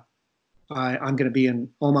 I'm going to be in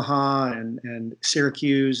Omaha and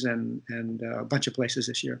Syracuse and a bunch of places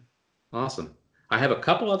this year. Awesome. I have a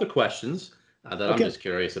couple other questions that I'm just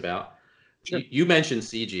curious about. Sure. You mentioned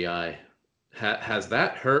CGI. Has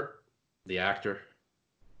that hurt the actor?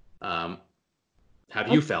 Have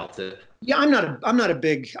you felt it? Yeah, I'm not a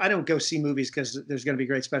big. I don't go see movies because there's going to be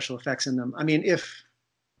great special effects in them.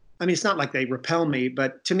 It's not like they repel me,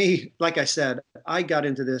 but to me, like I said, I got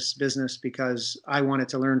into this business because I wanted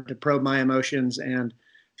to learn to probe my emotions and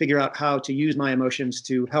figure out how to use my emotions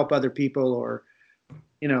to help other people, or,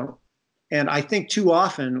 and I think too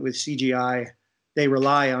often with CGI, they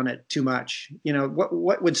rely on it too much.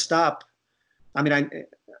 What would stop?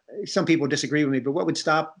 Some people disagree with me, but what would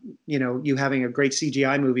stop, you having a great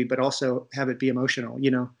CGI movie, but also have it be emotional,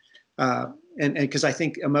 and because I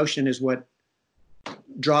think emotion is what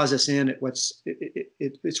draws us in.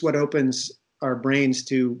 It's what opens our brains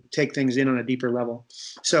to take things in on a deeper level.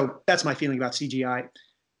 So that's my feeling about CGI.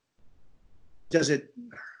 Does it,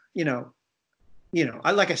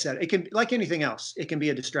 like I said, it can, like anything else, it can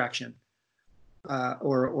be a distraction,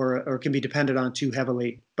 or it can be depended on too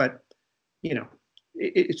heavily, but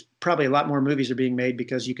it's probably a lot more movies are being made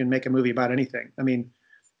because you can make a movie about anything.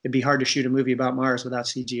 It'd be hard to shoot a movie about Mars without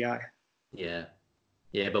CGI. Yeah.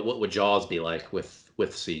 Yeah. But what would Jaws be like with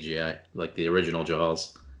CGI, like the original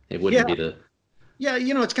Jaws? It wouldn't be the. Yeah.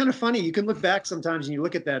 It's kind of funny. You can look back sometimes and you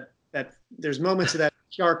look at that there's moments of that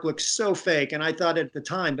shark looks so fake. And I thought at the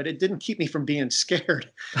time, but it didn't keep me from being scared.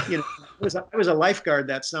 I was a lifeguard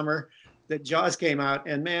that summer that Jaws came out,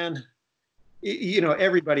 and man,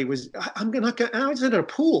 everybody was, I was in a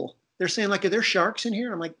pool. They're saying like, are there sharks in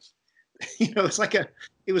here? I'm like,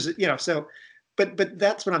 but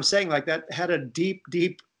that's what I'm saying. Like that had a deep,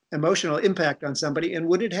 deep emotional impact on somebody. And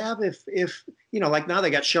would it have if like now they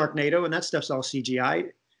got Sharknado and that stuff's all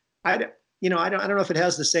CGI. I don't know if it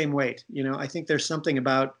has the same weight. I think there's something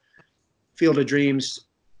about Field of Dreams.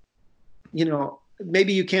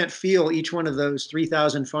 Maybe you can't feel each one of those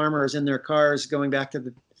 3,000 farmers in their cars going back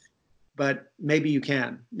but maybe you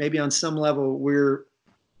can. Maybe on some level we're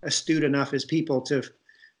astute enough as people to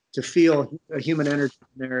feel a human energy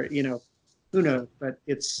in there. Who knows? But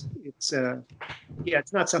it's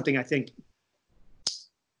not something I think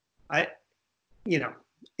I,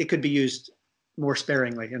 it could be used more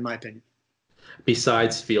sparingly, in my opinion.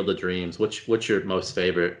 Besides Field of Dreams, what's your most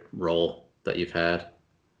favorite role that you've had?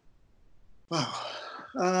 Wow.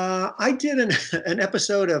 I did an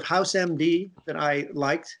episode of House MD that I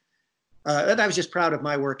liked. And I was just proud of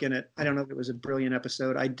my work in it. I don't know if it was a brilliant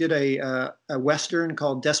episode. I did a Western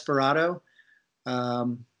called Desperado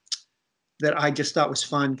that I just thought was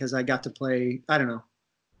fun because I got to play, I don't know.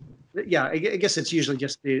 Yeah, I guess it's usually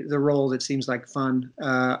just the role that seems like fun.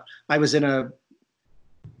 I was in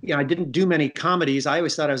I didn't do many comedies. I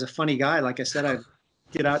always thought I was a funny guy. Like I said, I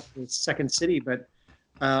get out to Second City, but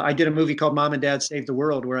I did a movie called Mom and Dad Save the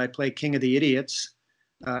World where I play King of the Idiots.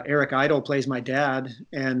 Eric Idle plays my dad,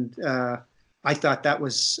 and I thought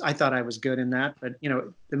I was good in that, but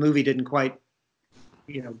the movie didn't quite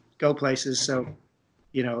go places, so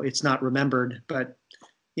it's not remembered, but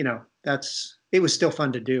it was still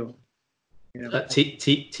fun to do.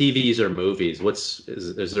 TVs or movies?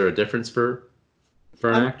 Is there a difference for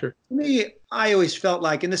an actor? To me, I always felt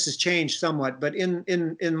like, and this has changed somewhat, but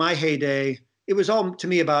in my heyday, it was all to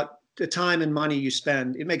me about the time and money you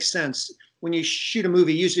spend. It makes sense. When you shoot a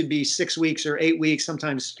movie, usually it'd be 6 weeks or 8 weeks,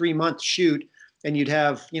 sometimes 3 months shoot, and you'd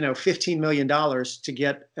have, $15 million to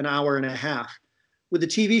get an hour and a half. With a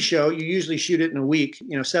TV show, you usually shoot it in a week,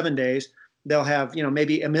 7 days. They'll have,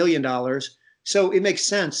 maybe $1 million. So it makes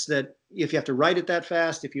sense that if you have to write it that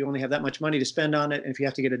fast, if you only have that much money to spend on it, and if you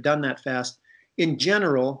have to get it done that fast, in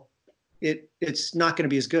general, it's not going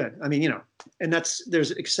to be as good. I mean, and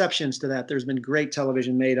there's exceptions to that. There's been great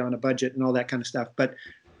television made on a budget and all that kind of stuff, but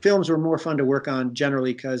films were more fun to work on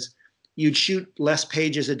generally because you'd shoot less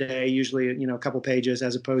pages a day, usually, a couple pages,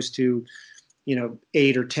 as opposed to,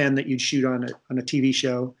 8 or 10 that you'd shoot on a TV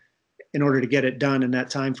show in order to get it done in that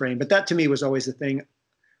time frame. But that to me was always the thing.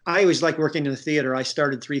 I always liked working in the theater. I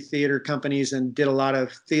started 3 theater companies and did a lot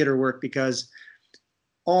of theater work because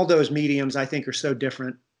all those mediums I think are so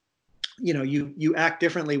different. You act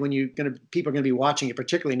differently when people are going to be watching it,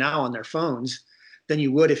 particularly now on their phones, than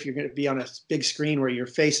you would if you're going to be on a big screen where your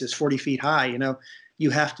face is 40 feet high. You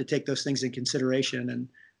have to take those things in consideration. And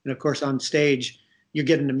of course, on stage, you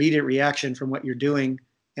get an immediate reaction from what you're doing.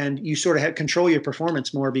 And you sort of control your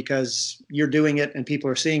performance more because you're doing it and people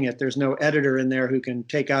are seeing it. There's no editor in there who can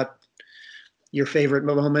take out your favorite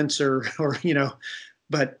moments or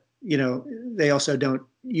but, they also don't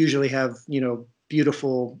usually have,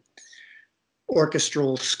 beautiful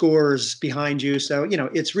orchestral scores behind you. So,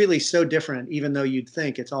 it's really so different, even though you'd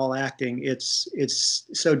think it's all acting. It's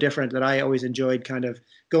so different that I always enjoyed kind of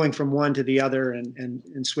going from one to the other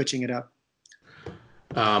and switching it up.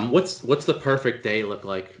 What's the perfect day look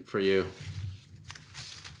like for you?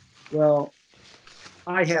 Well,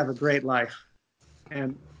 I have a great life.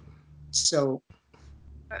 And so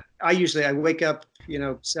I wake up,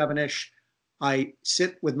 7-ish. I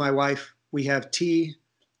sit with my wife. We have tea.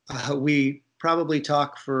 We probably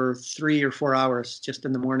talk for 3 or 4 hours just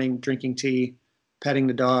in the morning, drinking tea, petting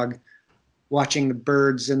the dog, watching the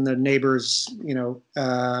birds and the neighbors,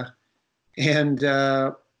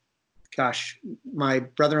 gosh, my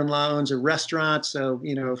brother-in-law owns a restaurant. So,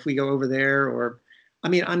 if we go over there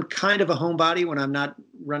I'm kind of a homebody when I'm not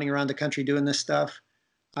running around the country doing this stuff.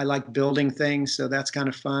 I like building things. So that's kind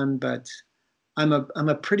of fun, but I'm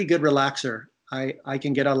a pretty good relaxer. I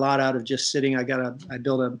can get a lot out of just sitting. I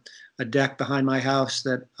built a deck behind my house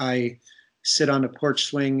that I sit on a porch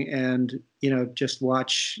swing and, just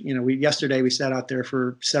watch, yesterday we sat out there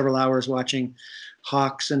for several hours watching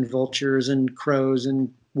hawks and vultures and crows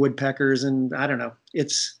and woodpeckers. And I don't know,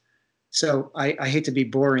 I hate to be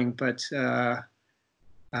boring, but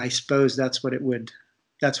I suppose that's what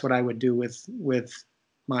I would do with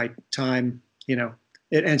my time,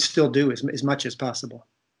 and still do as much as possible.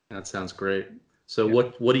 That sounds great. So yeah.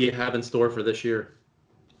 What do you have in store for this year?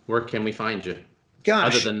 Where can we find you?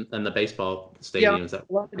 Gosh. Other than the baseball stadiums a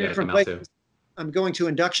lot of different places. I'm going to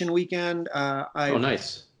induction weekend. Oh,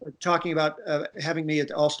 nice. Talking about having me at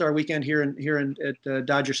the All-Star weekend here at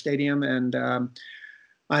Dodger Stadium, and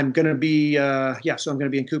I'm going to be so I'm going to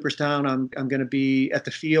be in Cooperstown. I'm going to be at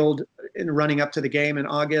the field and running up to the game in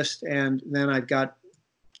August, and then I've got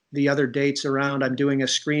the other dates around. I'm doing a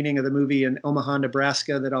screening of the movie in Omaha,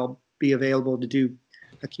 Nebraska that I'll be available to do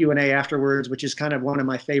a Q&A afterwards, which is kind of one of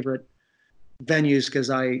my favorite venues because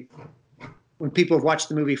when people have watched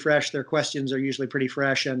the movie fresh, their questions are usually pretty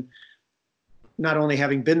fresh. And not only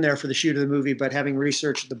having been there for the shoot of the movie, but having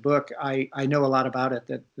researched the book, I know a lot about it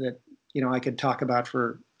that I could talk about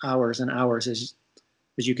for hours and hours. As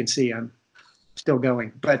you can see, I'm still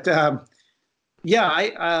going. But I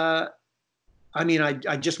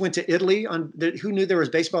just went to Italy. Who knew there was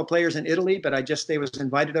baseball players in Italy? But they was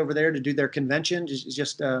invited over there to do their convention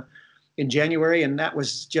just in January, and that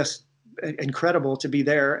was just incredible to be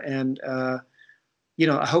there. And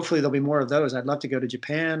hopefully there'll be more of those. I'd love to go to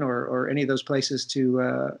Japan or any of those places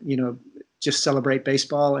to just celebrate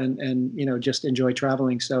baseball and just enjoy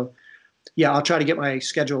traveling. So yeah, I'll try to get my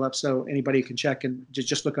schedule up so anybody can check and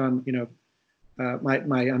just look on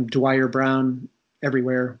I'm Dwier Brown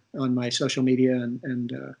everywhere on my social media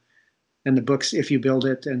and the books If You Build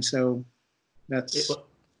It. And so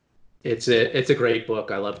it's a great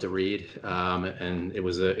book. I love to read, and it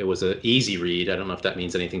was a easy read. I don't know if that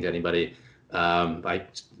means anything to anybody. I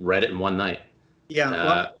read it in one night. Yeah,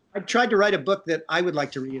 well, I tried to write a book that I would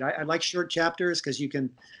like to read. I like short chapters because you can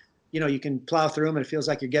plow through them and it feels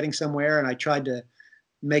like you're getting somewhere. And I tried to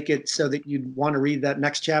make it so that you'd want to read that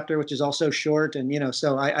next chapter, which is also short. And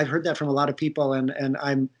so I've heard that from a lot of people, and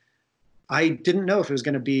I didn't know if it was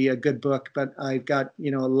going to be a good book, but I've got a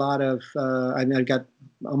lot of I've got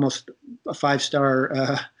almost a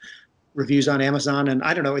 5-star reviews on Amazon, and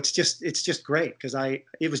I don't know, it's just great because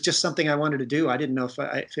it was just something I wanted to do. I didn't know if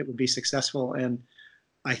it would be successful, and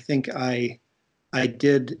I think I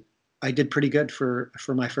did pretty good for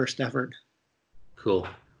my first effort. Cool.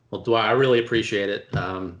 Well, Dwier, I really appreciate it.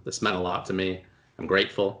 This meant a lot to me. I'm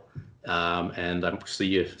grateful, and I'll see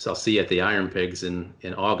you at the Iron Pigs in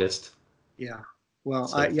August. Yeah.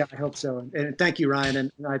 Well, I hope so. And thank you, Ryan,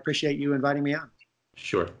 and I appreciate you inviting me on.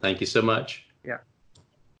 Sure. Thank you so much. Yeah.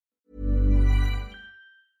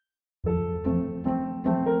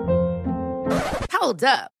 Hold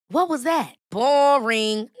up. What was that?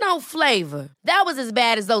 Boring. No flavor. That was as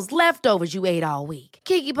bad as those leftovers you ate all week.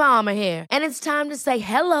 Keke Palmer here, and it's time to say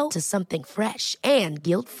hello to something fresh and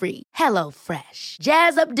guilt-free. Hello Fresh.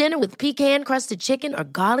 Jazz up dinner with pecan-crusted chicken or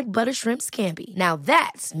garlic butter shrimp scampi. Now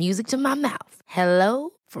that's music to my mouth. Hello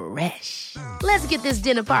Fresh. Let's get this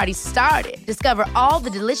dinner party started. Discover all the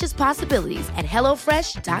delicious possibilities at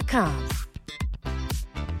hellofresh.com.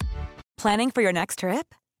 Planning for your next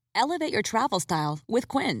trip? Elevate your travel style with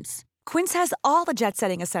Quince. Quince has all the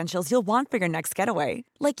jet-setting essentials you'll want for your next getaway,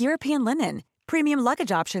 like European linen, premium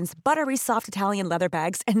luggage options, buttery soft Italian leather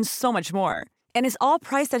bags, and so much more. And is all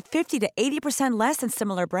priced at 50 to 80% less than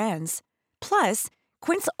similar brands. Plus,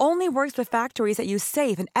 Quince only works with factories that use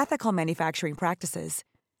safe and ethical manufacturing practices.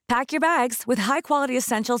 Pack your bags with high-quality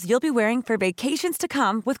essentials you'll be wearing for vacations to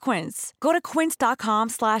come with Quince. Go to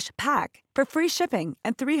quince.com/pack for free shipping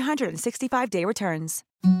and 365-day returns.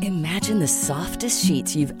 Imagine the softest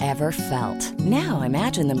sheets you've ever felt. Now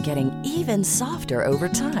imagine them getting even softer over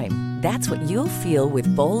time. That's what you'll feel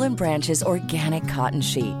with Boll & Branch's organic cotton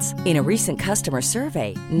sheets. In a recent customer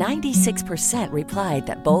survey, 96% replied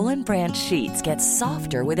that Boll & Branch sheets get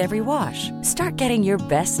softer with every wash. Start getting your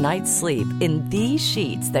best night's sleep in these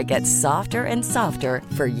sheets that get softer and softer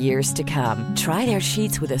for years to come. Try their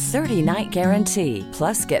sheets with a 30-night guarantee.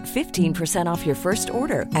 Plus, get 15% off your first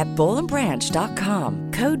order at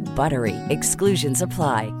bollandbranch.com. Code BUTTERY. Exclusions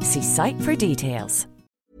apply. See site for details.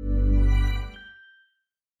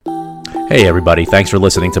 Hey everybody, thanks for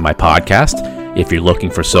listening to my podcast. If you're looking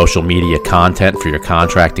for social media content for your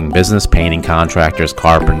contracting business, painting contractors,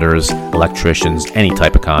 carpenters, electricians, any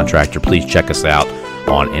type of contractor, please check us out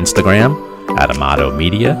on Instagram at Amato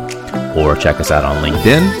Media or check us out on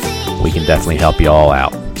LinkedIn. We can definitely help you all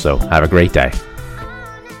out. So have a great day.